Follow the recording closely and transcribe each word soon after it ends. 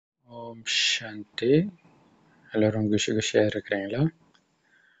சாந்தி. எல்லோரும் குஷி குஷியா இருக்கிறீங்களா?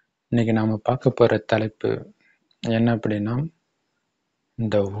 இன்னைக்கு நாம பார்க்க போற தலைப்பு என்ன அப்படின்னா,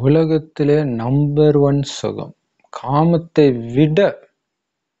 இந்த உலகத்திலே நம்பர் 1 சுகம், காமத்தை விட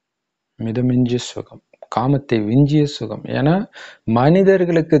மிதமிஞ்சிய சுகம், காமத்தை விஞ்சிய சுகம். ஏன்னா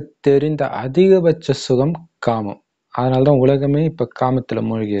மனிதர்களுக்கு தெரிந்த அதிகபட்ச சுகம் காமம். அதனால்தான் உலகமே இப்ப காமத்துல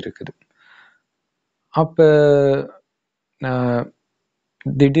மூழ்கி இருக்குது. அப்ப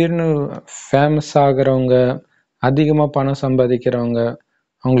திடீர்னு ஃபேமஸ் ஆகுறவங்க, அதிகமா பணம் சம்பாதிக்கிறவங்க,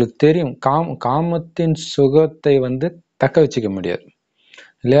 அவங்களுக்கு தெரியும் காமத்தின் சுகத்தை தக்க வச்சுக்க முடியாது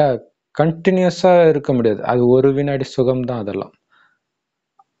இல்லையா? கண்டினியூஸா இருக்க முடியாது. அது ஒரு வினாடி சுகம்தான் அதெல்லாம்.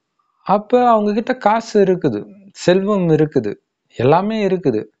 அப்ப அவங்க கிட்ட காசு இருக்குது, செல்வம் இருக்குது, எல்லாமே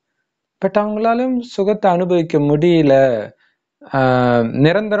இருக்குது. பட் அவங்களாலும் சுகத்தை அனுபவிக்க முடியல,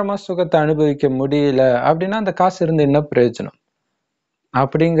 நிரந்தரமா சுகத்தை அனுபவிக்க முடியல அப்படின்னா அந்த காசு இருந்து என்ன பிரயோஜனம்?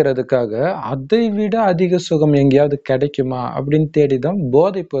 அப்படிங்கிறதுக்காக அதை விட அதிக சுகம் எங்கேயாவது கிடைக்குமா அப்படின்னு தேடிதான்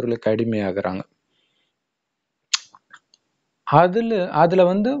போதைப் பொருளுக்கு அடிமையாகிறாங்க. அதுல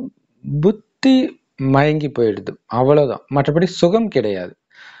புத்தி மயங்கி போயிடுது, அவ்வளவுதான். மற்றபடி சுகம் கிடையாது.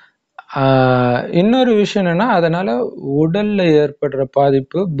 இன்னொரு விஷயம் என்னன்னா, அதனால உடல்ல ஏற்படுற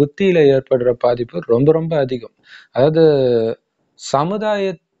பாதிப்பு, புத்தியில ஏற்படுற பாதிப்பு ரொம்ப ரொம்ப அதிகம். அதாவது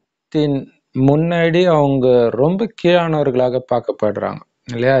சமுதாயத்தின் முன்னாடி அவங்க ரொம்ப கீழானவர்களாக பார்க்கப்படுறாங்க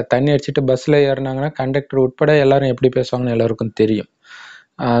இல்லையா? தண்ணி அடிச்சுட்டு பஸ்ல ஏறினாங்கன்னா கண்டக்டர் உட்பட எல்லாரும் எப்படி பேசுவாங்கன்னு எல்லாருக்கும் தெரியும்.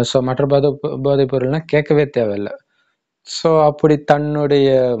 ஸோ மற்ற போதைப் பொருள்னா கேட்கவே தேவையில்லை. ஸோ அப்படி தன்னுடைய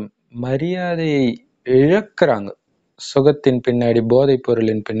மரியாதையை இழக்கிறாங்க சுகத்தின் பின்னாடி, போதைப்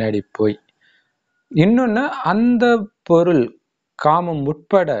பொருளின் பின்னாடி போய். இன்னொன்னு, அந்த பொருள் காமம்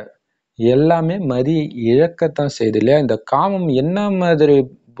உட்பட எல்லாமே மதியை இழக்கத்தான் செய்யுது இல்லையா? இந்த காமம் என்ன மாதிரி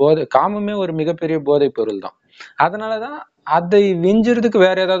காமமே ஒரு மிகப்பெரிய போதைப் பொருள் தான். அதனாலதான் அதை விஞ்சுறதுக்கு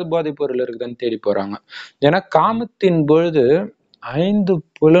வேற ஏதாவது போதைப் பொருள் இருக்குதான்னு தேடி போறாங்க. ஏன்னா காமத்தின் பொழுது 5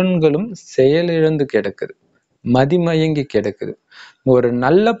 புலன்களும் செயலிழந்து கிடக்குது, மதிமயங்கி கிடக்குது. ஒரு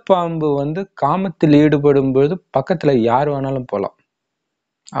நல்ல பாம்பு காமத்தில் ஈடுபடும் பொழுது பக்கத்துல யார் வேணாலும் போலாம்,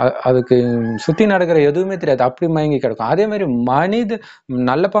 அதுக்கு சுத்தி நடக்கிற எதுவுமே தெரியாது, அப்படி மயங்கி கிடக்கும். அதே மாதிரி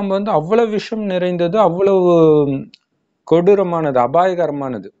நல்ல பாம்பு அவ்வளவு விஷம் நிறைந்தது, அவ்வளவு கொடூரமானது,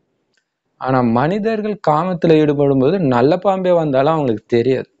 அபாயகரமானது. ஆனா மனிதர்கள் காமத்துல ஈடுபடும் போது நல்ல பாம்பே வந்தாலும் அவங்களுக்கு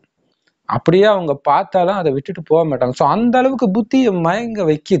தெரியாது, அப்படியே அவங்க பார்த்தாலும் அதை விட்டுட்டு போக மாட்டாங்க. ஸோ அந்த அளவுக்கு புத்தியை மயங்க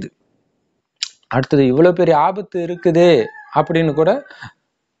வைக்குது. அடுத்தது இவ்வளவு பெரிய ஆபத்து இருக்குதே அப்படின்னு கூட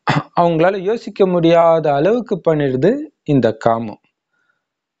அவங்களால யோசிக்க முடியாத அளவுக்கு பண்ணிடுது இந்த காமம்.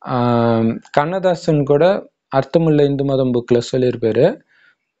 கண்ணதாசன் கூட அர்த்தமுள்ள இந்து மதம் புக்ல சொல்லியிருப்பாரு,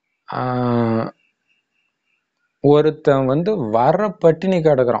 ஒருத்தன் வர பட்டினி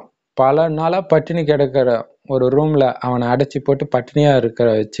கிடக்குறான், பல நாளா பட்டினி கிடக்கிற ஒரு ரூம்ல அவனை அடைச்சி போட்டு பட்டினியா இருக்கிற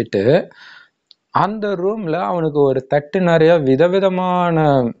வச்சுட்டு, அந்த ரூம்ல அவனுக்கு ஒரு தட்டு நிறைய விதவிதமான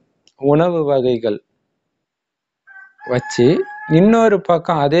உணவு வகைகள் வச்சு, இன்னொரு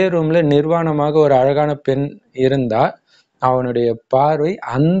பக்கம் அதே ரூம்ல நிர்வாணமாக ஒரு அழகான பெண் இருந்தா அவனுடைய பார்வை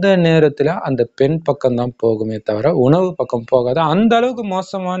அந்த நேரத்துல அந்த பெண் பக்கம் தான் போகுமே தவிர உணவு பக்கம் போகாது. அந்த அளவுக்கு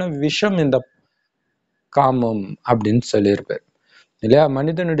மோசமான விஷம் இந்த காமம் அப்படின்னு சொல்லியிருப்பார் இல்லையா?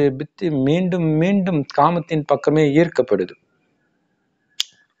 மனிதனுடைய புத்தி மீண்டும் மீண்டும் காமத்தின் பக்கமே ஈர்க்கப்படுது.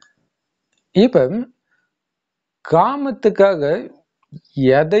 இப்ப காமத்துக்காக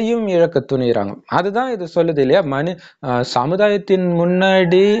எதையும் இழக்க துணிகிறாங்க. அதுதான் இது சொல்லுது இல்லையா? சமுதாயத்தின்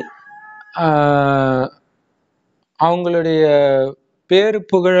முன்னாடி அவங்களுடைய பேரு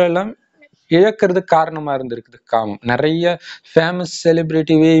புகழெல்லாம் இழக்கிறதுக்கு காரணமா இருந்திருக்குது காமம். நிறைய ஃபேமஸ்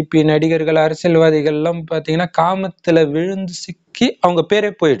செலிபிரிட்டி, விஐபி நடிகர்கள், அரசியல்வாதிகள் எல்லாம் பாத்தீங்கன்னா காமத்துல விழுந்து சிக்கி அவங்க பேரே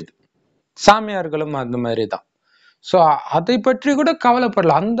போயிடுது. சாமியார்களும் அந்த மாதிரிதான். சோ அதை பற்றி கூட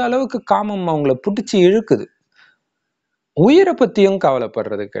கவலைப்படல, அந்த அளவுக்கு காமம் அவங்கள பிடிச்சி இழுக்குது. உயிரை பத்தியும்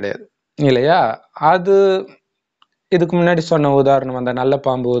கவலைப்படுறது கிடையாது இல்லையா? அது இதுக்கு முன்னாடி சொன்ன உதாரணம், அந்த நல்ல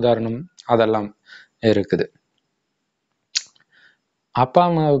பாம்பு உதாரணம், அதெல்லாம் இருக்குது. அப்பா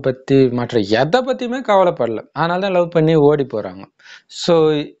அம்மாவை பத்தி மற்ற எதை பத்தியுமே கவலைப்படல, அதனாலதான் லவ் பண்ணி ஓடி போறாங்க. சோ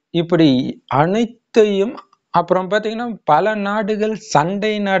இப்படி அனைத்தையும். அப்புறம் பாத்தீங்கன்னா பல நாடுகள்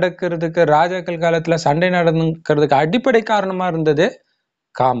சண்டை நடக்கிறதுக்கு, ராஜாக்கள் காலத்துல சண்டை நடக்கிறதுக்கு அடிப்படை காரணமா இருந்தது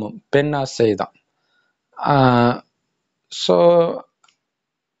காமம், பெண் ஆசை தான். சோ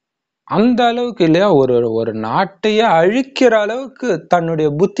அந்த அளவுக்கு இல்லையா, ஒரு நாட்டையே அழிக்கிற அளவுக்கு தன்னுடைய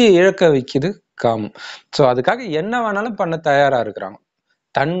புத்தியை இழக்க வைக்குது காமம். சோ அதுக்காக என்ன வேணாலும் பண்ண தயாரா இருக்கிறாங்க,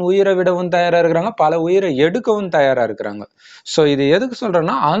 தன் உயிரை விடவும் தயாரா இருக்கிறாங்க, பல உயிரை எடுக்கவும் தயாரா இருக்கிறாங்க. சோ இது எதுக்கு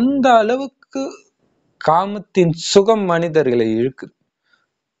சொல்றேன்னா, அந்த அளவுக்கு காமத்தின் சுகம் மனிதர்களை இழுக்குது.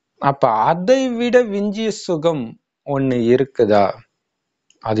 அப்ப அதை விட விஞ்சிய சுகம் ஒண்ணு இருக்குதா?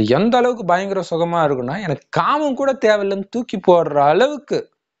 அது எந்த அளவுக்கு பயங்கர சுகமா இருக்கும்னா, எனக்கு காமம் கூட தேவையில்லைன்னு தூக்கி போடுற அளவுக்கு.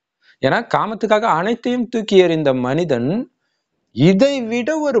 ஏன்னா காமத்துக்காக அனைத்தையும் தூக்கி எறிந்த மனிதன், இதை விட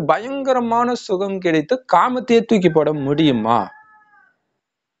ஒரு பயங்கரமான சுகம் கிடைத்து காமத்தையே தூக்கி போட முடியுமா?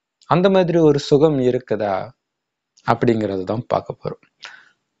 அந்த மாதிரி ஒரு சுகம் இருக்குதா? அப்படிங்கிறது தான் பார்க்க போறோம்.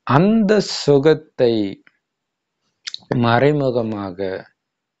 அந்த சுகத்தை மறைமுகமாக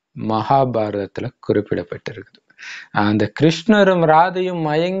மகாபாரதத்துல குறிப்பிடப்பட்டிருக்குது. அந்த கிருஷ்ணரும் ராதையும்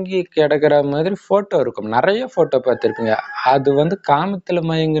மயங்கி கிடக்கிற மாதிரி போட்டோ இருக்கும். நிறைய போட்டோ பார்த்திருப்பீங்க. அது வந்து காமத்துல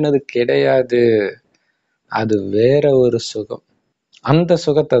மயங்கினது கிடையாது. அது வேற ஒரு சுகம். அந்த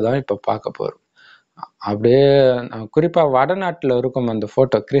சுகத்தை தான் இப்ப பார்க்க போறோம். அப்படியே குறிப்பா வடநாட்டுல இருக்கும் அந்த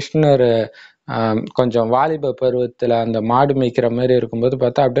போட்டோ. கிருஷ்ணர் கொஞ்சம் வாலிப பருவத்துல அந்த மாடு மேய்க்கிற மாதிரி இருக்கும்போது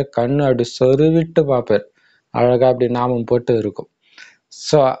பார்த்தா அப்படியே கண்ணு அப்படி சொருவிட்டு பார்ப்பார். அழகா அப்படி நாமம் போட்டு இருக்கும்.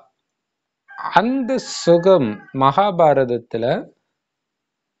 சோ அந்த சுகம் மகாபாரதத்துல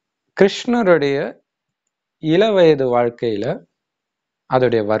கிருஷ்ணருடைய இளவயது வாழ்க்கையில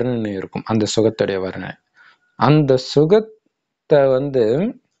அதோடைய வர்ணனை இருக்கும். அந்த சுகத்துடைய வர்ணனை. அந்த சுகத்தை வந்து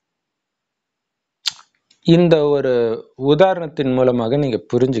இந்த ஒரு உதாரணத்தின் மூலமாக நீங்க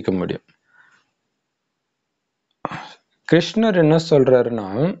புரிஞ்சுக்க முடியும். கிருஷ்ணர் என்ன சொல்றாருன்னா,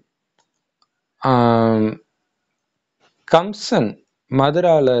 கம்சன்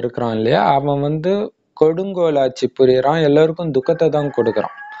மதுரால இருக்கிறான் இல்லையா, அவன் வந்து கொடுங்கோல் ஆட்சி புரியறான், எல்லாருக்கும் துக்கத்தை தான்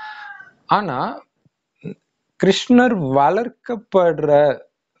கொடுக்கறான். ஆனா கிருஷ்ணர் வளர்க்கப்படுற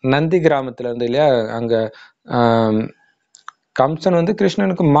நந்தி கிராமத்துல இருந்து இல்லையா, அங்க கம்சன் வந்து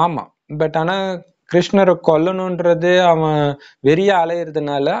கிருஷ்ணனுக்கு மாமா. பட் ஆனா கிருஷ்ணரை கொல்லணும்ன்றது அவன் வெறிய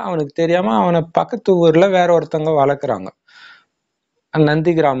அலையிறதுனால அவனுக்கு தெரியாம அவனை பக்கத்து ஊர்ல வேற ஒருத்தவங்க வளர்க்குறாங்க.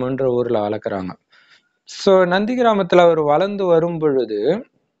 நந்தி கிராமன்ற ஊர்ல வளர்க்குறாங்க. சோ நந்தி கிராமத்துல அவர் வளர்ந்து வரும் பொழுது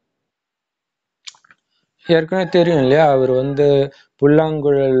ஏற்கனவே தெரியும் இல்லையா, அவர் வந்து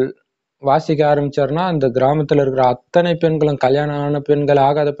புல்லாங்குழல் வாசிக்க ஆரம்பிச்சாருன்னா அந்த கிராமத்துல இருக்கிற அத்தனை பெண்களும், கல்யாணம் ஆன பெண்கள்,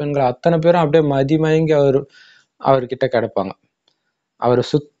 ஆகாத பெண்கள் அத்தனை பேரும் அப்படியே மதிமயங்கி அவர்கிட்ட கிடப்பாங்க. அவரை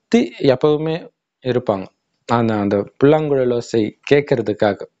சுத்தி எப்பவுமே இருப்பாங்க. அந்த அந்த புல்லாங்குழல் ஓசை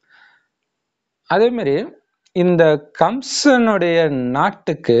கேட்கறதுக்காக. அதே மாதிரி இந்த கம்சனுடைய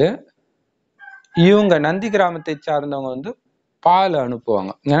நாட்டுக்கு இவங்க நந்தி கிராமத்தை சார்ந்தவங்க வந்து பால்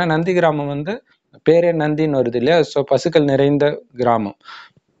அனுப்புவாங்க. ஏன்னா நந்தி கிராமம் வந்து பேரே நந்தின்னு வருது இல்லையா, சோ பசுக்கள் நிறைந்த கிராமம்.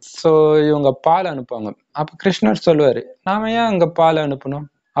 சோ இவங்க பால் அனுப்புவாங்க. அப்ப கிருஷ்ணர் சொல்லுவாரு, நாம ஏன் அங்க பால் அனுப்பணும்?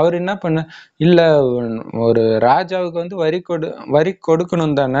 அவர் என்ன பண்ண, இல்ல ஒரு ராஜாவுக்கு வந்து வரி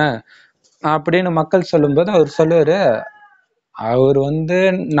கொடுக்கணும் தானே அப்படின்னு மக்கள் சொல்லும்போது அவர் சொல்லுவாரு, அவர் வந்து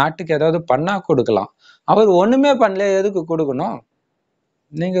நாட்டுக்கு ஏதாவது பண்ணா கொடுக்கலாம். அவர் ஒண்ணுமே பண்ணல, எதுக்கு கொடுக்கணும்?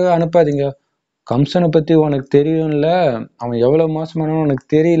 நீங்க அனுப்பாதீங்க. கம்சனை பத்தி உனக்கு தெரியும்ல, அவன் எவ்வளவு மோசமானவன் உனக்கு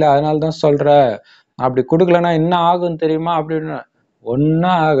தெரியல, அதனாலதான் சொல்ற. அப்படி கொடுக்கலன்னா என்ன ஆகும் தெரியுமா அப்படின்னு.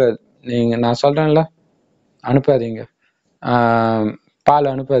 ஒன்னும் ஆகாது. நான் சொல்றேன்ல, அனுப்பாதீங்க,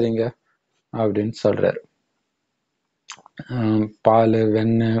 பால் அனுப்பாதீங்க அப்படின்னு சொல்றாரு. பால்,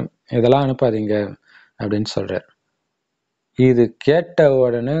 வெண்ணெய் இதெல்லாம் அனுப்பாதீங்க அப்படின்னு சொல்றாரு. இது கேட்ட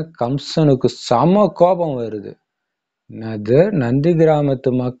உடனே கம்சனுக்கு செம கோபம் வருது. அது நந்தி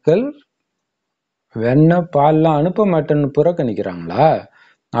கிராமத்து மக்கள் வெண்ணெய் பால்லாம் அனுப்ப மாட்டேன்னு புறக்கணிக்கிறாங்களா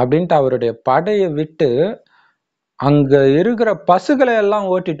அப்படின்ட்டு அவருடைய படையை விட்டு அங்க இருக்கிற பசுக்களை எல்லாம்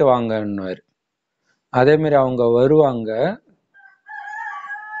ஓட்டிட்டு வாங்கன்னுவாரு. அதே மாதிரி அவங்க வருவாங்க,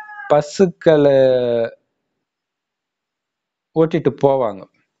 பசுக்களை ஓட்டிட்டு போவாங்க.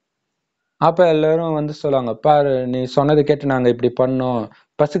 அப்ப எல்லாரும் வந்து சொல்லுவாங்க, பாரு நீ சொன்னது கேட்டு நாங்க இப்படி பண்ணோம்,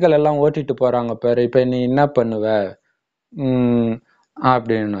 பசுக்கள் எல்லாம் ஓட்டிட்டு போறாங்க பாரு, இப்ப நீ என்ன பண்ணுவ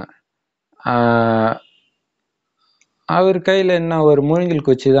அப்படின்னு. அவர் கையில என்ன ஒரு மூங்கில்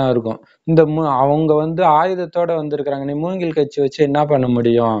குச்சி தான் இருக்கும். அவங்க வந்து ஆயுதத்தோட வந்திருக்கிறாங்க, நீ மூங்கில் குச்சி வச்சு என்ன பண்ண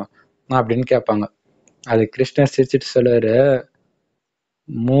முடியும் அப்படின்னு கேட்பாங்க. அது கிருஷ்ணர் சிரிச்சிட்டு சொல்லுவாரு,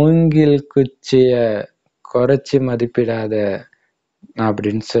 மூங்கில் குச்சிய குறைச்சி மதிப்பிடாத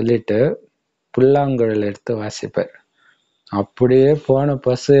அப்படின்னு சொல்லிட்டு புல்லாங்குழல் எடுத்து வாசிப்பார். அப்படியே போன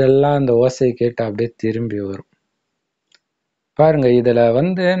பசு எல்லாம் அந்த ஓசையை கேட்டு அப்படியே திரும்பி வரும். பாருங்க, இதுல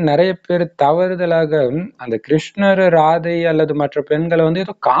வந்து நிறைய பேர் தவறுதலாக அந்த கிருஷ்ணர், ராதை அல்லது மற்ற பெண்களை வந்து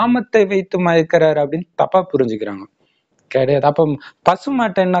ஏதோ காமத்தை வைத்து மயக்கிறாரு அப்படின்னு தப்பா புரிஞ்சுக்கிறாங்க. கிடையாது. அப்ப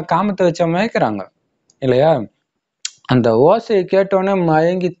பசுமாட்டை என்ன காமத்தை வச்ச மயக்கிறாங்க இல்லையா? அந்த ஓசையை கேட்டோடனே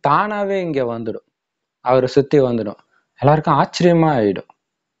மயங்கி தானாவே இங்க வந்துடும், அவரை சுத்தி வந்துடும். எல்லாருக்கும் ஆச்சரியமா ஆயிடும்,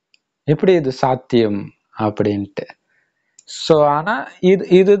 எப்படி இது சாத்தியம் அப்படின்ட்டு. சோ ஆனா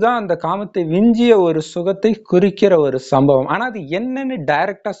இதுதான் அந்த காமத்தை விஞ்சிய ஒரு சுகத்தை குறிக்கிற ஒரு சம்பவம். ஆனா அது என்னன்னு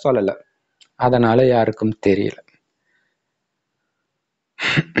டைரக்டா சொல்லல, அதனால யாருக்கும் தெரியல.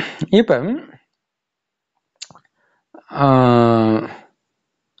 இப்ப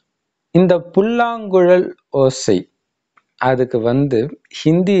இந்த புல்லாங்குழல் ஓசை, அதுக்கு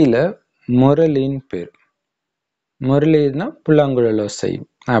ஹிந்தியில முரளின்னு பேர். முரளின்னா புல்லாங்குழல் ஓசை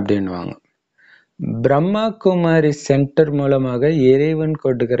அப்படின்னுவாங்க. பிரம்மா குமாரி சென்டர் மூலமாக இறைவன்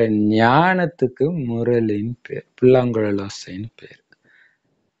கொடுக்கிற ஞானத்துக்கு முரளின்னு பேர், புல்லாங்குழல் ஓசைன்னு பேர்.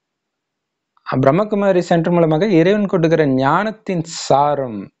 பிரம்மகுமாரி சென்டர் மூலமாக இறைவன் கொடுக்கிற ஞானத்தின்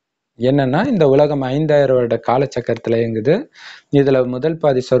சாரம் என்னன்னா, இந்த உலகம் 5000 வருட காலச்சக்கரத்துல இயங்குது. இதுல முதல்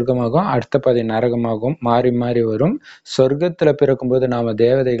பாதி சொர்க்கமாகும், அடுத்த பாதி நரகமாகும், மாறி மாறி வரும். சொர்க்கத்துல பிறக்கும்போது நாம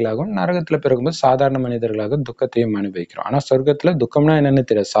தேவதைகளாகவும், நரகத்துல பிறக்கும்போது சாதாரண மனிதர்களாக துக்கத்தையும் அனுபவிக்கிறோம். ஆனா சொர்க்கத்துல துக்கம்னா என்னன்னு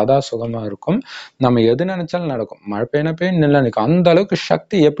தெரியாது, சதா சுகமா இருக்கும். நம்ம எது நினைச்சாலும் நடக்கும், மழை பெய்ய பெய்ய நில நிற்கும். அந்த அளவுக்கு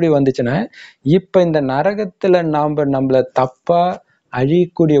சக்தி எப்படி வந்துச்சுன்னா, இப்ப இந்த நரகத்துல நாம நம்மள தப்பா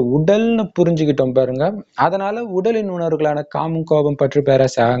அழியக்கூடிய உடல்னு புரிஞ்சுக்கிட்டோம் பாருங்க. அதனால உடலின் உணர்வுகளான காமம், கோபம், பற்று,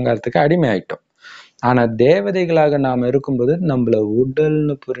 பேராசை, அகங்காரத்துக்கு அடிமை ஆயிட்டோம். ஆனா தேவதைகளாக நாம இருக்கும்போது நம்மள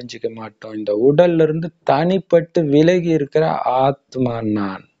உடல்னு புரிஞ்சுக்க மாட்டோம். இந்த உடல்ல இருந்து தனிப்பட்டு விலகி இருக்கிற ஆத்மா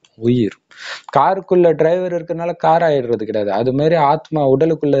நான், உயிர். காருக்குள்ள டிரைவர் இருக்கனால கார் ஆயிடுறது கிடையாது. அது மாதிரி ஆத்மா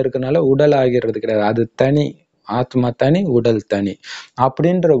உடலுக்குள்ள இருக்கனால உடல் ஆகிறது கிடையாது. அது தனி, ஆத்மா தனி, உடல் தனி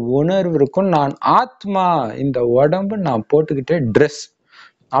அப்படின்ற உணர்வு இருக்கும். நான் ஆத்மா, இந்த உடம்பு நான் போட்டுக்கிட்டே ட்ரெஸ்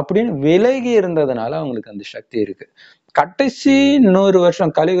அப்படின்னு விலகி இருந்ததுனால அவங்களுக்கு அந்த சக்தி இருக்கு. கடைசி 100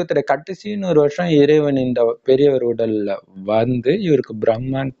 வருஷம், கலியுகத்துல கடைசி 100 வருஷம் இறைவன் இந்த பெரியவர் உடல்ல இவருக்கு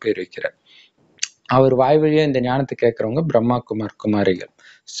பிரம்மான்னு பேர் வைக்கிறார். அவர் வாய் வழியா இந்த ஞானத்தை கேட்கிறவங்க பிரம்மா குமார் குமாரிகள்.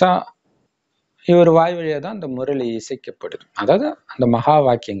 இவர் வாய் வழியா தான் அந்த முரளி இசைக்கப்படுது. அதாவது அந்த மகா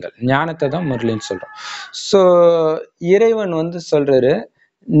வாக்கியங்கள், ஞானத்தை தான் முரளின்னு சொல்றோம். சோ இறைவன் சொல்றாரு,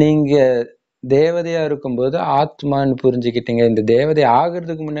 நீங்க தேவதையா இருக்கும்போது ஆத்மான்னு புரிஞ்சுக்கிட்டீங்க. இந்த தேவதை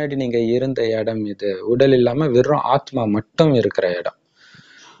ஆகிறதுக்கு முன்னாடி நீங்க இருந்த இடம் இது. உடல் இல்லாம வெறும் ஆத்மா மட்டும் இருக்கிற இடம்.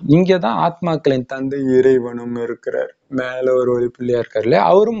 இங்கதான் ஆத்மாக்களின் தந்தை இறைவனும் இருக்கிறார். மேல ஒரு ஒளி புள்ளியா இருக்காரு இல்லையா,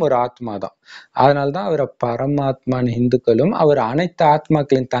 அவரும் ஒரு ஆத்மா தான். அதனால்தான் அவரை பரமாத்மான்னு இந்துக்களும், அவர் அனைத்து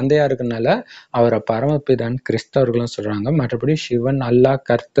ஆத்மாக்களின் தந்தையா இருக்கனால அவரை பரமபிதான் கிறிஸ்தவர்களும் சொல்றாங்க. மற்றபடி சிவன், அல்லாஹ்,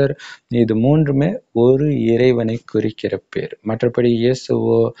 கர்த்தர், இது மூன்றுமே ஒரு இறைவனை குறிக்கிற பேர். மற்றபடி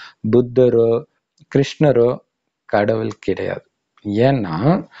இயேசுவோ, புத்தரோ, கிருஷ்ணரோ கடவுள் கிடையாது. ஏன்னா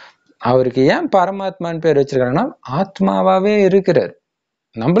அவருக்கு ஏன் பரமாத்மான்னு பேர் வச்சிருக்காங்கன்னா, ஆத்மாவாவே இருக்கிறார்.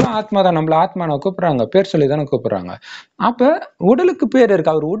 நம்மளும் ஆத்மா தான், நம்மள ஆத்மான கூப்பிடுறாங்க, பேர் சொல்லி தானே கூப்பிடுறாங்க. அப்ப உடலுக்கு பேர்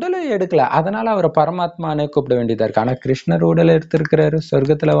இருக்கு, அவர் உடலை எடுக்கல, அதனால அவரை பரமாத்மானே கூப்பிட வேண்டியதா இருக்கு. ஆனா கிருஷ்ணர் உடல் எடுத்திருக்கிறாரு,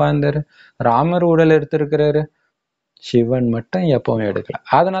 சொர்க்கத்துல வாழ்ந்தாரு. ராமர் உடல் எடுத்திருக்கிறாரு, சிவன் மட்டும் எப்பவும் எடுக்கல.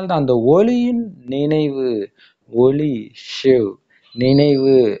 அதனாலதான் அந்த ஒளியின் நினைவு, ஒளி சிவ்,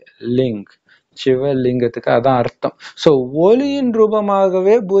 நினைவு லிங், சிவலிங்கத்துக்கு அதான் அர்த்தம். சோ ஒளியின்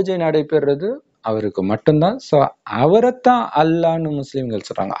ரூபமாகவே பூஜை நடைபெறுறது அவருக்கு மட்டும்தான். சோ அவரைத்தான் அல்லான்னு முஸ்லிம்கள்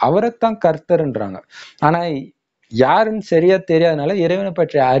சொல்றாங்க, அவரைத்தான் கர்த்தர்ன்றாங்க. ஆனா யாருன்னு சரியா தெரியாதனால, இறைவனை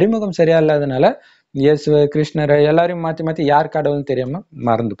பற்றிய அறிமுகம் சரியா இல்லாதனால இயேசுவ, கிருஷ்ணரை எல்லாரையும் மாத்தி மாத்தி யார் கடவுள்னு தெரியாம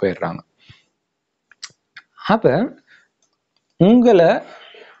மறந்து போயிடுறாங்க. அப்ப உங்களை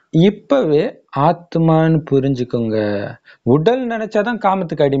இப்பவே ஆத்மான்னு புரிஞ்சுக்கோங்க. உடல் நினைச்சாதான்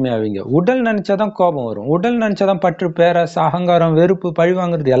காமத்துக்கு அடிமையாவீங்க, உடல் நினைச்சாதான் கோபம் வரும், உடல் நினைச்சாதான் பற்று, பேராசை, அகங்காரம், வெறுப்பு,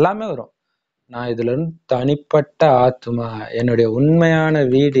 பழிவாங்கிறது எல்லாமே வரும். நான் இதுல இருந்து தனிப்பட்ட ஆத்மா, என்னுடைய உண்மையான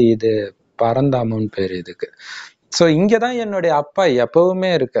வீடு இது, பரந்தாமன் பேர் இதுக்கு. சோ இங்கதான் என்னுடைய அப்பா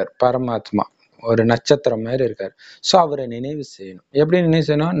எப்பவுமே இருக்கார், பரமாத்மா ஒரு நட்சத்திரம் மாதிரி இருக்காரு. சோ அவரை நினைவு செய்யணும். எப்படி நினைவு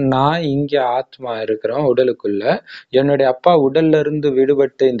செய்யணும்? நான் இங்க ஆத்மா இருக்கிறோம் உடலுக்குள்ள, என்னுடைய அப்பா உடல்ல இருந்து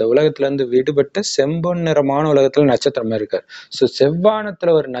விடுபட்டு, இந்த உலகத்துல இருந்து விடுபட்டு செம்பொன் நிறமான உலகத்துல நட்சத்திரமா இருக்காரு. சோ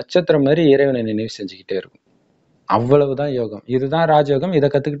செவ்வானத்துல ஒரு நட்சத்திரம் மாதிரி இறைவனை நினைவு செஞ்சுக்கிட்டே இருக்கும். அவ்வளவுதான் யோகம். இதுதான் ராஜயோகம். இதை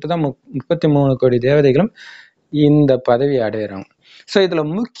கத்துக்கிட்டுதான் 33 கோடி தேவதைகளும் இந்த பதவி அடையறாங்க. சோ இதுல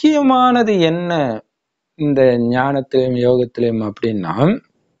முக்கியமானது என்ன இந்த ஞானத்திலும் யோகத்திலும் அப்படின்னா,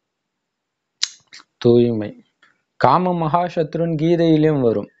 தூய்மை. காம மகாசத்ருன் கீதையிலும்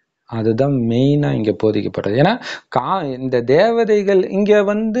வரும். அதுதான் மெயினா இங்க போதிக்கப்படுறது. ஏன்னா இந்த தேவதைகள் இங்க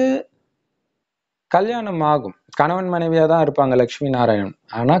கல்யாணம் ஆகும், கணவன் மனைவியா தான் இருப்பாங்க, லட்சுமி நாராயணன்.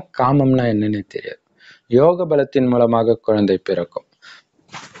 ஆனா காமம்னா என்னன்னு தெரியாது. யோக பலத்தின் மூலமாக குழந்தை பிறக்கும்.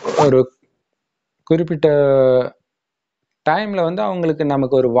 ஒரு குறிப்பிட்ட டைம்ல அவங்களுக்கு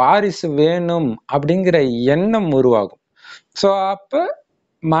நமக்கு ஒரு வாரிசு வேணும் அப்படிங்கிற எண்ணம் உருவாகும். சோ அப்ப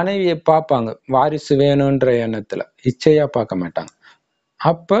மனைவியை பார்ப்பாங்க, வாரிசு வேணும்ன்ற எண்ணத்துல, இச்சையா பார்க்க மாட்டாங்க.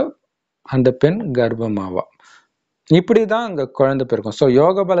 அப்ப அந்த பெண் கர்ப்பமாவா. இப்படிதான் அங்க குழந்தை பிறக்கும். சோ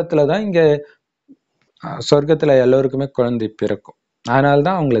யோக பலத்துலதான் இங்க சொர்க்கத்துல எல்லோருக்குமே குழந்தை பிறக்கும்.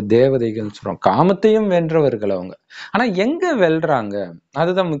 அதனாலதான் அவங்கள தேவதைகள் சொல்றோம். காமத்தையும் வென்றவர்கள் அவங்க. ஆனா எங்க வெல்றாங்க,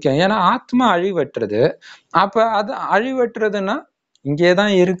 அதுதான் முக்கியம். ஏன்னா ஆத்மா அழிவற்றது. அப்ப அது அழிவற்றதுன்னா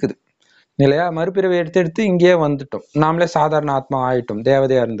இங்கேதான் இருக்குது. இல்லையா? மறுபிறவி எடுத்து எடுத்து இங்கேயே வந்துட்டோம். நாமளே சாதாரண ஆத்மா ஆயிட்டோம்,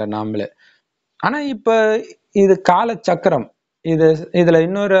 தேவதையா இருந்த நாமளே. ஆனா இப்ப இது கால சக்கரம். இது இதுல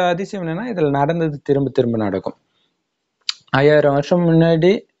இன்னொரு அதிசயம் என்னன்னா, இதுல நடந்தது திரும்ப திரும்ப நடக்கும். 5000 வருஷம்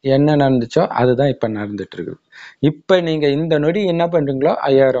முன்னாடி என்ன நடந்துச்சோ அதுதான் இப்ப நடந்துட்டு இருக்கு. இப்ப நீங்க இந்த நொடி என்ன பண்றீங்களோ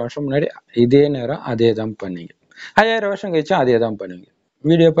 5000 வருஷம் முன்னாடி இதே நேரம் அதே தான் பண்ணீங்க. 5000 வருஷம் கழிச்சும் அதே தான் பண்ணுவீங்க.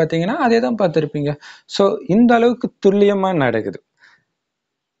 வீடியோ பார்த்தீங்கன்னா அதே தான் பார்த்திருப்பீங்க. சோ இந்த அளவுக்கு துல்லியமா நடக்குது.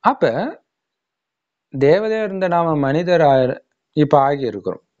 அப்ப தேவதையா இருந்த நாம மனிதர் இப்ப ஆகி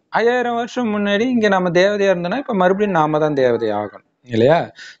இருக்கிறோம். 5000 வருஷம் முன்னாடி இங்க நம்ம தேவதையா இருந்தோம்னா இப்ப மறுபடியும் நாம தான் தேவதை ஆகணும் இல்லையா?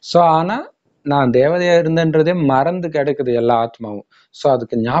 சோ ஆனா நான் தேவதையா இருந்தேன்றதே மறந்து கிடக்குது எல்லா ஆத்மாவும். சோ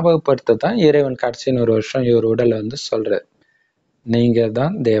அதுக்கு ஞாபகப்படுத்த தான் இறைவன் கடைசின்னு ஒரு வருஷம் இவர் உடலை வந்து சொல்றாரு. நீங்க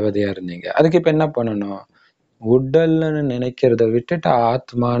தான் தேவதையா இருந்தீங்க. அதுக்கு இப்ப என்ன பண்ணணும்? உடல்னு நினைக்கிறத விட்டுட்டு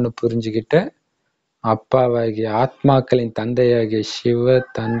ஆத்மான்னு புரிஞ்சுக்கிட்டு அப்பாவாகிய ஆத்மாக்களின் தந்தையாகிய சிவ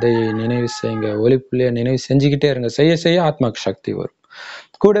தந்தையை நினைவு செய்யுங்க. ஒளிப்புள்ளிய நினைவு செஞ்சுக்கிட்டே இருங்க. செய்ய செய்ய ஆத்மாக்கு சக்தி வரும்.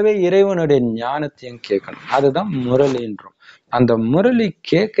 கூடவே இறைவனுடைய ஞானத்தையும் கேட்கணும். அதுதான் முரளின்றோம். அந்த முரளி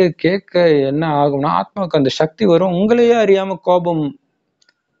கேட்க கேட்க என்ன ஆகும்னா ஆத்மாவுக்கு அந்த சக்தி வரும். உங்களையே அறியாம கோபம்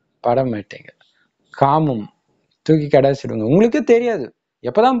பட மாட்டீங்க. காமம் தூக்கி கடாசிடுங்க. உங்களுக்கே தெரியாது.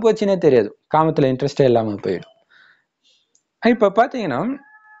 எப்பதான் போச்சுன்னே தெரியாது. காமத்துல இன்ட்ரெஸ்டே இல்லாம போயிடும். இப்ப பாத்தீங்கன்னா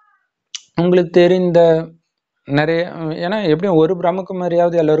உங்களுக்கு தெரிந்த நிறைய ஏன்னா எப்படியும் ஒரு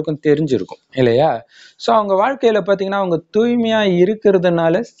பிரம்மகுமாரியாவது எல்லாருக்கும் தெரிஞ்சிருக்கும் இல்லையா? சோ அவங்க வாழ்க்கையில பாத்தீங்கன்னா அவங்க தூய்மையா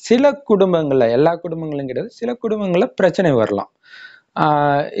இருக்கிறதுனால சில குடும்பங்கள்ல, எல்லா குடும்பங்களும் கிடையாது, சில குடும்பங்கள்ல பிரச்சனை வரலாம்.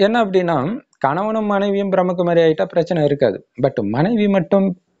 என்ன அப்படின்னா கணவனும் மனைவியும் பிரம்மகுமாரி ஆயிட்டா பிரச்சனை இருக்காது. பட் மனைவி மட்டும்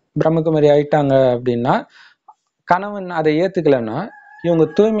பிரம்மகுமாரி ஆயிட்டாங்க அப்படின்னா கணவன் அதை ஏத்துக்கலைன்னா இவங்க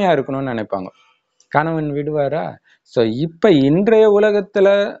தூய்மையா இருக்கணும்னு நினைப்பாங்க. கணவன் விடுவாரா? சோ இப்ப இன்றைய உலகத்துல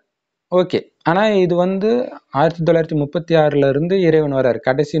ஓகே. ஆனா இது வந்து 1936ல இருந்து இறைவன் வராரு.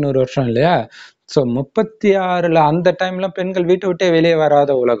 கடைசி 100 வருஷம் இல்லையா? சோ 36ல அந்த டைம்ல பெண்கள் வீட்டை விட்டே வெளியே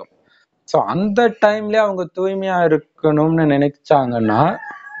வராத உலகம். சோ அந்த டைம்லயே அவங்க தூய்மையா இருக்கணும்னு நினைச்சாங்கன்னா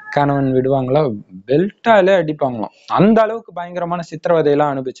கணவன் விடுவாங்களா? பெல்ட்டாலே அடிப்பாங்களாம். அந்த அளவுக்கு பயங்கரமான சித்திரவதை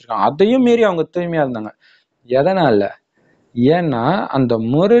எல்லாம் அனுபவிச்சிருக்காங்க. அதையும் மீறி அவங்க தூய்மையா இருந்தாங்க. எதனால? ஏன்னா அந்த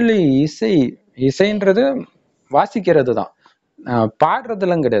முரளி இசைன்றது வாசிக்கிறது தான்.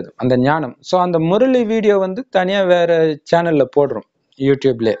 பாடுறதெல்லாம் கிடையாது. அந்த ஞானம். சோ அந்த முரளி வீடியோ வந்து தனியா வேற சேனல்ல போடுறோம்.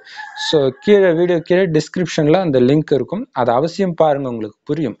 யூடியூப்ல. சோ வீடியோ கீழே டிஸ்கிரிப்ஷன்ல அந்த லிங்க் இருக்கும். அது அவசியம் பாருங்க, உங்களுக்கு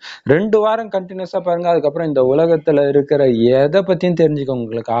புரியும். 2 வாரம் கண்டினியூஸா பாருங்க. அதுக்கப்புறம் இந்த உலகத்துல இருக்கிற எதை பத்தியும் தெரிஞ்சுக்க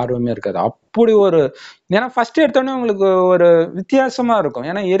உங்களுக்கு ஆர்வமே இருக்காது. அப்படி ஒரு ஏன்னா ஃபர்ஸ்ட் எடுத்தோடனே உங்களுக்கு ஒரு வித்தியாசமா இருக்கும்.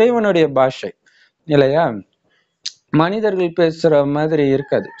 ஏன்னா இறைவனுடைய பாஷை இல்லையா? மனிதர்கள் பேசுற மாதிரி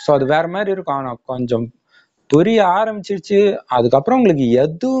இருக்காது. சோ அது வேற மாதிரி இருக்கும். ஆனா கொஞ்சம் புரிய ஆரம்பிச்சிருச்சு அதுக்கப்புறம் உங்களுக்கு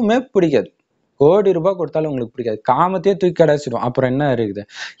எதுவுமே பிடிக்காது. கோடி ரூபாய் கொடுத்தாலும் உங்களுக்கு பிடிக்காது. காமத்தையே தூக்கி கடாசிடும். அப்புறம் என்ன இருக்குது?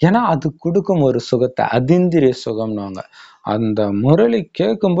 ஏன்னா அது கொடுக்கும் ஒரு சுகத்தை அதீந்திரிய சுகம்னுவாங்க. அந்த முரளி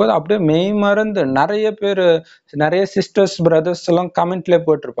கேட்கும்போது அப்படியே மெய் மறந்து நிறைய பேரு, நிறைய சிஸ்டர்ஸ் பிரதர்ஸ் எல்லாம் கமெண்ட்ல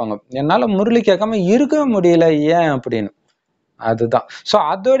போட்டிருப்பாங்க. என்னால முரளி கேட்காம இருக்க முடியல, ஏன் அப்படின்னு. அதுதான். சோ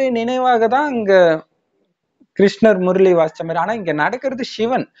அதோடைய நினைவாக தான் இங்க கிருஷ்ணர் முரளி வாசிச்ச மாதிரி. ஆனா இங்க நடக்கிறது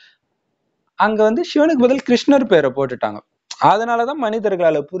சிவன். அங்க வந்து சிவனுக்கு பதில் கிருஷ்ணர் பேரை போட்டுட்டாங்க. அதனாலதான்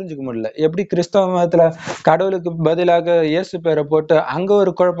மனிதர்களால புரிஞ்சுக்க முடியல. எப்படி கிறிஸ்தவ மதத்துல கடவுளுக்கு பதிலாக இயேசு பேரை போட்டு அங்க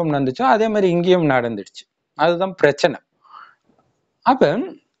ஒரு குழப்பம் நடந்துச்சோ அதே மாதிரி இங்கேயும் நடந்துடுச்சு. அதுதான் பிரச்சனை. அப்ப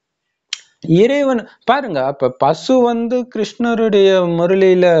இறைவன் பாருங்க, அப்ப பசு வந்து கிருஷ்ணருடைய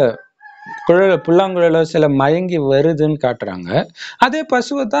முரளியில புல்லாங்குழல சில மயங்கி வருதுன்னு காட்டுறாங்க. அதே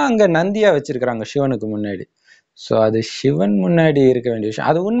பசுவை தான் அங்க நந்தியா வச்சிருக்கிறாங்க சிவனுக்கு முன்னாடி. சோ அது சிவன் முன்னாடி இருக்க வேண்டிய விஷயம்.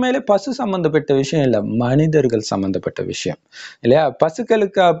 அது உண்மையிலே பசு சம்பந்தப்பட்ட விஷயம் இல்ல, மனிதர்கள் சம்பந்தப்பட்ட விஷயம் இல்லையா?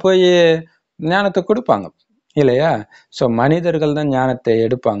 பசுக்களுக்கு போய் ஞானத்தை கொடுப்பாங்க இல்லையா? சோ மனிதர்கள் தான் ஞானத்தை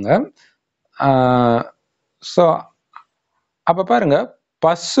எடுப்பாங்க. ஆஹ் சோ அப்ப பாருங்க,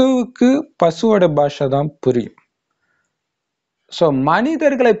 பசுவுக்கு பசுவோட பாஷை தான் புரியும். சோ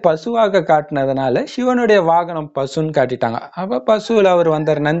மனிதர்களை பசுவாக காட்டினதுனால சிவனுடைய வாகனம் பசுன்னு காட்டிட்டாங்க. அப்ப பசுல அவர்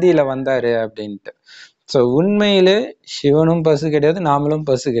வந்தாரு, நந்தியில வந்தாரு அப்படின்ட்டு. சோ உண்மையிலே சிவனும் பசு கிடையாது, நாமளும்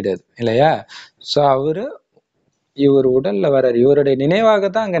பசு கிடையாது இல்லையா? சோ இவர் உடல்ல வர்றாரு. இவருடைய நினைவாக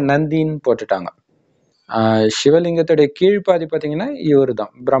தான் அங்க நந்தின்னு போட்டுட்டாங்க. சிவலிங்கத்துடைய கீழ்ப்பாதி பாத்தீங்கன்னா இவரு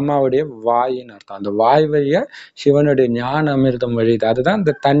தான் பிரம்மாவுடைய வாயின்னு அர்த்தம். அந்த வாய் வழியா சிவனுடைய ஞான அமிர்தம் வழியுது. அதுதான்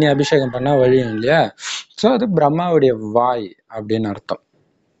இந்த தண்ணி அபிஷேகம் பண்ணா வழியும் இல்லையா? சோ அது பிரம்மாவுடைய வாய் அப்படின்னு அர்த்தம்.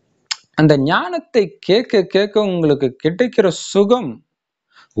 அந்த ஞானத்தை கேட்க கேட்க உங்களுக்கு கிடைக்கிற சுகம்,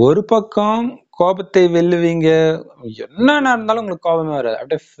 ஒரு பக்கம் கோபத்தை வெல்லுவீங்க. என்ன நடந்தாலும் உங்களுக்கு கோபமே வராது.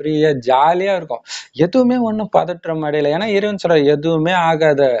 அப்படியே ஃப்ரீயா ஜாலியா இருக்கும். எதுவுமே ஒண்ணும் பதற்றம் அடையல. ஏன்னா இறைவன் சொல்ற எதுவுமே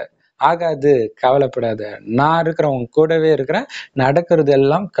ஆகாத ஆகாது, கவலைப்படாத, நான் இருக்கிறேன், உன் கூடவே இருக்கிறேன், நடக்கிறது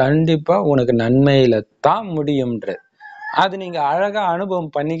எல்லாம் கண்டிப்பா உனக்கு நன்மையில தான் முடியும்ன்ற. அது நீங்க அழகா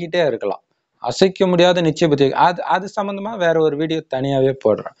அனுபவம் பண்ணிக்கிட்டே இருக்கலாம். அசைக்க முடியாத நிச்சய புத்தி. அது அது சம்பந்தமா வேற ஒரு வீடியோ தனியாவே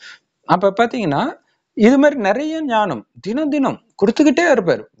போடுறேன். அப்ப பாத்தீங்கன்னா இது மாதிரி நிறைய ஞானம் தினம் தினம் கொடுத்துக்கிட்டே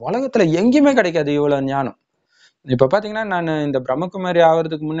இருப்பாரு. உலகத்துல எங்கேயுமே கிடைக்காது இவ்வளவு ஞானம். இப்ப பாத்தீங்கன்னா நான் இந்த பிரம்மகுமாரி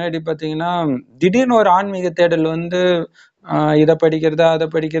ஆவறதுக்கு முன்னாடி பாத்தீங்கன்னா திடீர்னு ஒரு ஆன்மீக தேடல் வந்து இதை படிக்கிறது அதை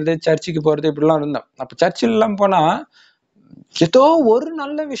படிக்கிறது சர்ச்சுக்கு போறது இப்படிலாம் இருந்தேன். அப்ப சர்ச்சில் எல்லாம் போனா ஏதோ ஒரு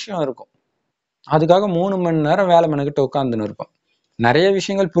நல்ல விஷயம் இருக்கும். அதுக்காக 3 மணி நேரம் வேலை மெனக்கிட்டு உட்கார்ந்துன்னு இருப்போம். நிறைய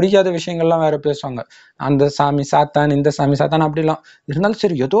விஷயங்கள் புரியாத விஷயங்கள்லாம் வேற பேசுவாங்க. அந்த சாமி சாத்தான், இந்த சாமி சாத்தான் அப்படிலாம் இருந்தாலும்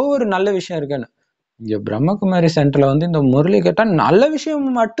சரி ஏதோ ஒரு நல்ல விஷயம் இருக்குன்னு. இங்க பிரம்மகுமாரி சென்டர்ல வந்து இந்த முரளி கேட்டா நல்ல விஷயம்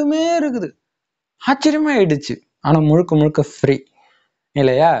மட்டுமே இருக்குது. ஆச்சரியமா ஆயிடுச்சு. ஆனா முழுக்க முழுக்க ஃப்ரீ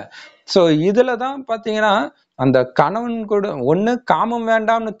இல்லையா? சோ இதுலதான் பாத்தீங்கன்னா அந்த கணவன் கூட ஒண்ணு காமம்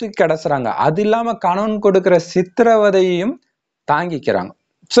வேண்டாம்னு தூக்கி கிடைச்சுறாங்க. அது இல்லாம கணவன் கொடுக்கிற சித்திரவதையையும் தாங்கிக்கிறாங்க.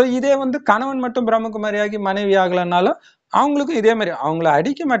 சோ இதே வந்து கணவன் மட்டும் பிரம்மகுமாரியாகி மனைவி ஆகலைன்னாலும் அவங்களுக்கும் இதே மாதிரி அவங்கள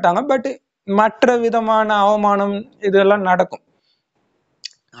அடிக்க மாட்டாங்க. பட் மற்ற விதமான அவமானம் இதெல்லாம் நடக்கும்.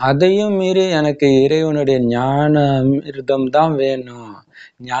 அதையும் மீறி எனக்கு இறைவனுடைய ஞான அமிர்தம் தான் வேணும்,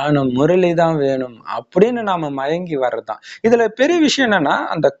 ஞான முரளி தான் வேணும் அப்படின்னு நாம மயங்கி வர்றதுதான். இதுல பெரிய விஷயம் என்னன்னா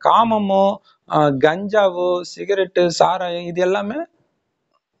அந்த காமமோ கஞ்சாவோ சிகரெட்டு சாராயம் இது எல்லாமே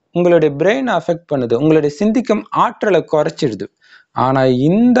உங்களுடைய பிரெயின் அஃபெக்ட் பண்ணுது, உங்களுடைய சிந்திக்கும் ஆற்றலை குறைச்சிடுது. ஆனா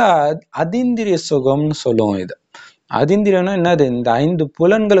இந்த அதீந்திரிய சுகம்னு சொல்லுவோம் இது. அதீந்திரியம்னா என்னது? இந்த 5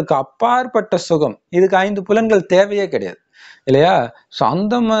 புலன்களுக்கு அப்பாற்பட்ட சுகம். இதுக்கு 5 புலன்கள் தேவையே கிடையாது இல்லையா? சோ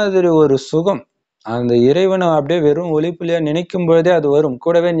அந்த மாதிரி ஒரு சுகம் அந்த இறைவனை அப்படியே வெறும் ஒளிப்புள்ளியா நினைக்கும் பொழுதே அது வரும்.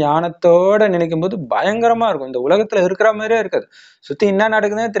 கூடவே ஞானத்தோட நினைக்கும் போது பயங்கரமா இருக்கும். இந்த உலகத்துல இருக்கிற மாதிரியே இருக்காது. சுத்தி என்ன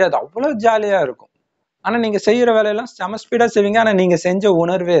நடக்குதுன்னே தெரியாது, அவ்வளவு ஜாலியா இருக்கும். ஆனா நீங்க செய்யற வேலையெல்லாம் செம ஸ்பீடா செய்வீங்க. ஆனா நீங்க செஞ்ச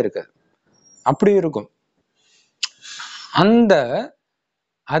உணர்வே இருக்காது. அப்படி இருக்கும். அந்த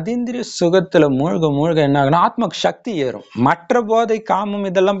அதீந்திரிய சுகத்துல மூழ்க மூழ்க என்ன ஆகுனா ஆத்மாக்கு சக்தி ஏறும். மற்ற போதை காமம்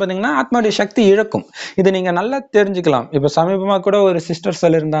இதெல்லாம் பாத்தீங்கன்னா ஆத்மாவுடைய சக்தி இழக்கும். இதை நீங்க நல்லா தெரிஞ்சுக்கலாம். இப்ப சமீபமா கூட ஒரு சிஸ்டர்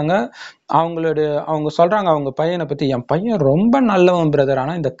சொல்லியிருந்தாங்க. அவங்க சொல்றாங்க அவங்க பையனை பத்தி, என் பையன் ரொம்ப நல்லவன் பிரதர்,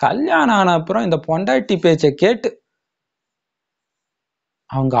 ஆனா இந்த கல்யாணம் ஆன அப்புறம் இந்த பொண்டாட்டி பேச்சை கேட்டு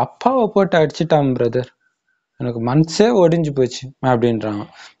அவங்க அப்பாவை போட்டு அடிச்சுட்டான் பிரதர், எனக்கு மனசே ஒடிஞ்சு போச்சு அப்படின்றாங்க.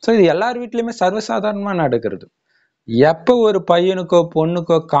 சோ இது எல்லார் வீட்லயுமே சர்வசாதாரணமா நடக்கிறது. எப்ப ஒரு பையனுக்கோ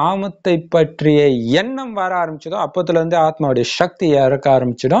பொண்ணுக்கோ காமத்தை பற்றிய எண்ணம் வர ஆரம்பிச்சதோ அப்பத்துல இருந்து ஆத்மாவுடைய சக்தி இறக்க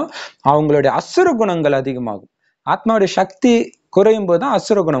ஆரம்பிச்சிடும். அவங்களுடைய அசுர குணங்கள் அதிகமாகும். ஆத்மாவுடைய சக்தி குறையும் போதுதான்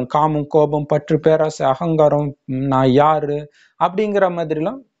அசுர குணம், காமம், கோபம், பற்று, பேராசை, அகங்காரம், நான் யாரு அப்படிங்கிற மாதிரி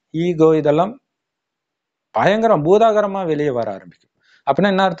எல்லாம் ஈகோ இதெல்லாம் பயங்கரம் பூதாகரமா வெளியே வர ஆரம்பிக்கும்.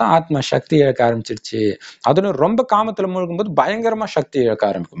 அப்படின்னா என்ன அர்த்தம்? ஆத்மா சக்தி இழக்க ஆரம்பிச்சிருச்சு. அதுவும் ரொம்ப காமத்துல மூழ்கும் போது பயங்கரமா சக்தி இழக்க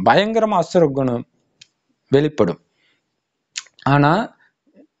ஆரம்பிக்கும், பயங்கரமா அசுர குணம் வெளிப்படும். ஆனா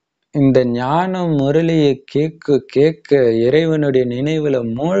இந்த ஞான முரளியை கேட்க கேட்க இறைவனுடைய நினைவுல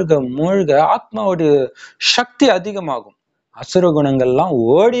மூழ்க மூழ்க ஆத்மாவுடைய சக்தி அதிகமாகும். அசுர குணங்கள்லாம்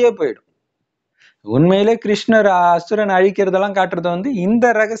ஓடியே போயிடும். உண்மையிலே கிருஷ்ணர் அசுரன் அழிக்கிறதெல்லாம் காட்டுறது வந்து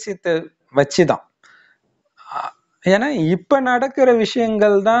இந்த ரகசியத்தை வச்சுதான். ஏன்னா இப்ப நடக்கிற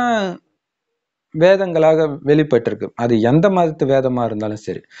விஷயங்கள் தான் வேதங்களாக வெளிப்பட்டிருக்கு. அது எந்த மதத்து வேதமா இருந்தாலும்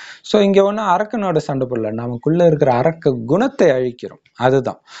சரி. சோ இங்க ஒண்ணும் அரக்கனோட சண்டை போடல, நமக்குள்ள இருக்கிற அரக்க குணத்தை அழிக்கிறோம்,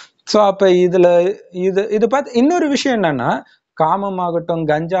 அதுதான். சோ அப்ப இதுல இது இது பார்த்து இன்னொரு விஷயம் என்னன்னா, காமம் ஆகட்டும்,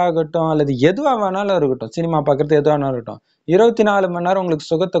 கஞ்சா ஆகட்டும், அல்லது எதுவா வேணாலும் இருக்கட்டும், சினிமா பாக்குறது எதுவா வேணாலும் இருக்கட்டும், 24 மணி நேரம்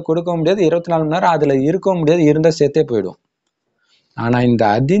உங்களுக்கு சுகத்தை கொடுக்க முடியாது, 24 மணி நேரம் அதுல இருக்கவும் முடியாது, இருந்தா சேர்த்தே போயிடும். ஆனா இந்த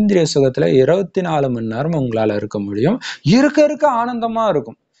அதீந்திரிய சுகத்துல 24 மணி நேரம் உங்களால இருக்க முடியும். இருக்க இருக்க ஆனந்தமா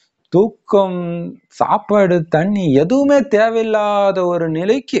இருக்கும். தூக்கம், சாப்பாடு, தண்ணி எதுவுமே தேவையில்லாத ஒரு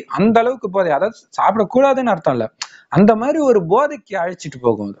நிலைக்கு அந்த அளவுக்கு போதை. அதாவது சாப்பிடக்கூடாதுன்னு அர்த்தம் இல்ல, அந்த மாதிரி ஒரு போதைக்கு அழைச்சிட்டு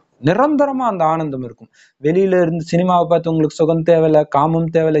போகும். அது நிரந்தரமா அந்த ஆனந்தம் இருக்கும். வெளியில இருந்து சினிமாவை பார்த்து உங்களுக்கு சுகம் தேவையில்ல, காமம்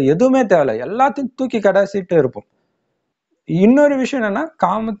தேவையில்ல, எதுவுமே தேவையில்ல, எல்லாத்தையும் தூக்கி கடாசிட்டு இருப்போம். இன்னொரு விஷயம் என்னன்னா,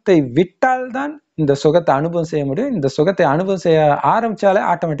 காமத்தை விட்டால்தான் இந்த சுகத்தை அனுபவம் செய்ய முடியும். இந்த சுகத்தை அனுபவம் செய்ய ஆரம்பிச்சாலே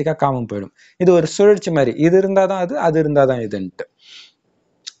ஆட்டோமேட்டிக்கா காமம் போயிடும். இது ஒரு சுழற்சி மாதிரி, இது இருந்தாதான் அது, அது இருந்தாதான் இதுன்ட்டு.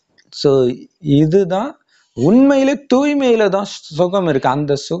 சோ இதுதான் உண்மையிலே தூய்மையில தான் சுகம் இருக்கு.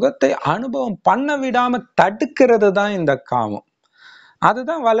 அந்த சுகத்தை அனுபவம் பண்ண விடாம தடுக்கிறது தான் இந்த காமம்.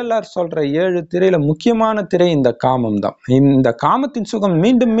 அதுதான் வள்ளலார் சொல்ற 7 திரையில முக்கியமான திரை இந்த காமம் தான். இந்த காமத்தின் சுகம்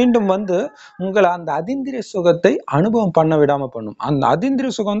மீண்டும் மீண்டும் வந்து உங்களை அந்த அதீந்திரிய சுகத்தை அனுபவம் பண்ண விடாம பண்ணும். அந்த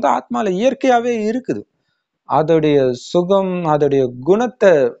அதீந்திரிய சுகம் தான் ஆத்மால இயற்கையாவே இருக்குது. அதோடைய சுகம், அதோடைய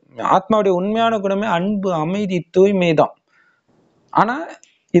குணத்தை, ஆத்மாவுடைய உண்மையான குணமே அன்பு, அமைதி, தூய்மை தான். ஆனா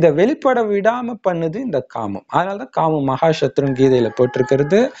இதை வெளிப்பட விடாம பண்ணுது இந்த காமம். அதனாலதான் காமம் மகாசத்ருன்னு கீதையில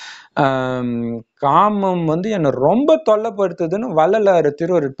போட்டிருக்கிறது. காமம் என்னை ரொம்ப தொல்லைப்படுத்துதுன்னு வள்ளலார்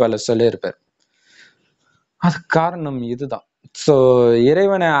திருவருட்பால சொல்லியிருப்பார். அது காரணம் இதுதான். சோ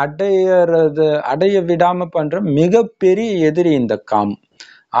இறைவனை அடைய விடாம பண்ற மிகப்பெரிய எதிரி இந்த காமம்.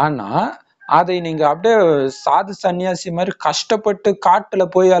 ஆனா அதை நீங்க அப்படியே சாது சன்னியாசி மாதிரி கஷ்டப்பட்டு காட்டுல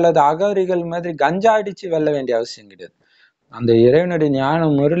போய் அல்லது அகரிகள் மாதிரி கஞ்சா அடிச்சு வெல்ல வேண்டிய அவசியம் கிடையாது. அந்த இறைவனுடைய ஞான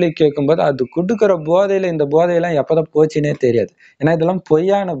முரளி கேட்கும்போது அது கொடுக்குற போதையில இந்த போதையெல்லாம் எப்பதான் போச்சுன்னே தெரியாது. ஏன்னா இதெல்லாம்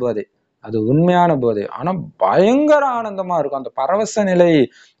பொய்யான போதை, அது உண்மையான போதை. ஆனா பயங்கர ஆனந்தமா இருக்கும். அந்த பரவச நிலை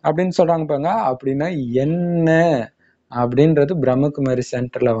அப்படின்னு சொல்றாங்க பாருங்க. அப்படின்னா என்ன அப்படின்றது பிரம்மகுமாரி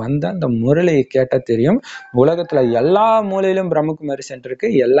சென்டர்ல அந்த முரளியை கேட்டா தெரியும். உலகத்துல எல்லா மூலையிலும் பிரம்மகுமாரி சென்டர் இருக்கு.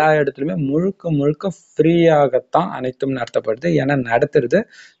 எல்லா இடத்துலயுமே முழுக்க முழுக்க ஃப்ரீயாகத்தான் அனைத்தும் நடத்தப்படுது. ஏன்னா நடத்துறது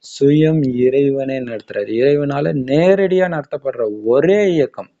சுயம் இறைவனே நடத்துறாரு. இறைவனால நேரடியா நடத்தப்படுற ஒரே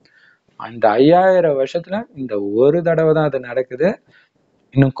இயக்கம். அந்த 5000 வருஷத்துல இந்த ஒரு தடவை தான் அது நடக்குது.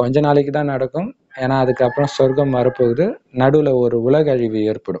 இன்னும் கொஞ்ச நாளைக்கு தான் நடக்கும். ஏன்னா அதுக்கப்புறம் சொர்க்கம் வரப்போகுது. நடுவுல ஒரு உலக அழிவு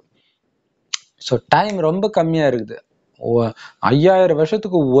ஏற்படும். ஸோ டைம் ரொம்ப கம்மியா இருக்குது. 5000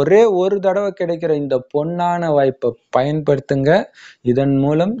 வருஷத்துக்கு ஒரே ஒரு தடவை கிடைக்கிற இந்த பொன்னான வாய்ப்பை பயன்படுத்துங்க. இதன்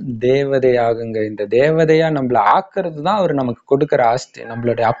மூலம் தேவதை ஆகுங்க. இந்த தேவதையா நம்மள ஆக்குறது தான் அவர் நமக்கு கொடுக்கிற ஆஸ்தி.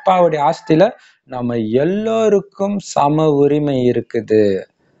 நம்மளுடைய அப்பாவுடைய ஆஸ்தியில நம்ம எல்லோருக்கும் சம உரிமை இருக்குது.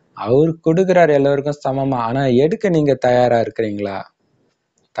 அவர் கொடுக்கிறார் எல்லோருக்கும் சமமா. ஆனா எடுக்க நீங்க தயாரா இருக்கிறீங்களா?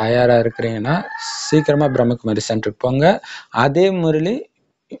 தயாரா இருக்கிறீங்கன்னா சீக்கிரமா பிரம்மகுமாரி சென்டருக்கு போங்க. அதே முரளி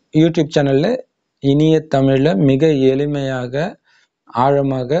யூடியூப் சேனல்ல இனிய தமிழ்ல மிக எளிமையாக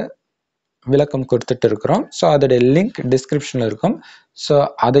ஆழமாக விளக்கம் கொடுத்துட்டு இருக்கிறோம். ஸோ அதோடைய லிங்க் டிஸ்கிரிப்ஷன்ல இருக்கும். ஸோ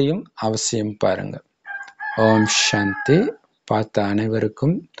அதையும் அவசியம் பாருங்க. ஓம் சாந்தி. பார்த்த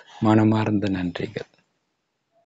அனைவருக்கும் மனமார்ந்த நன்றிகள்.